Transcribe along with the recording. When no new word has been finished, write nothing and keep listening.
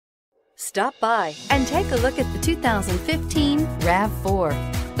Stop by and take a look at the 2015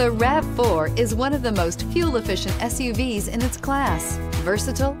 RAV4. The RAV4 is one of the most fuel-efficient SUVs in its class.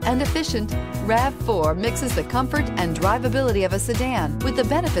 Versatile and efficient, RAV4 mixes the comfort and drivability of a sedan with the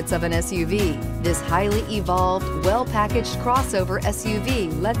benefits of an SUV. This highly evolved, well-packaged crossover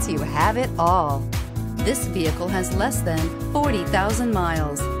SUV lets you have it all. This vehicle has less than 40,000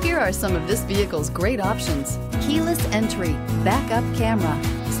 miles. Here are some of this vehicle's great options: keyless entry, backup camera,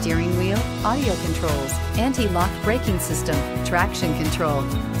 steering wheel audio controls, anti-lock braking system, traction control,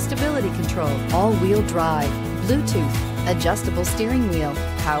 stability control, all-wheel drive, Bluetooth, adjustable steering wheel,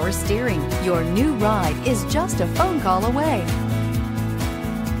 power steering. Your new ride is just a phone call away.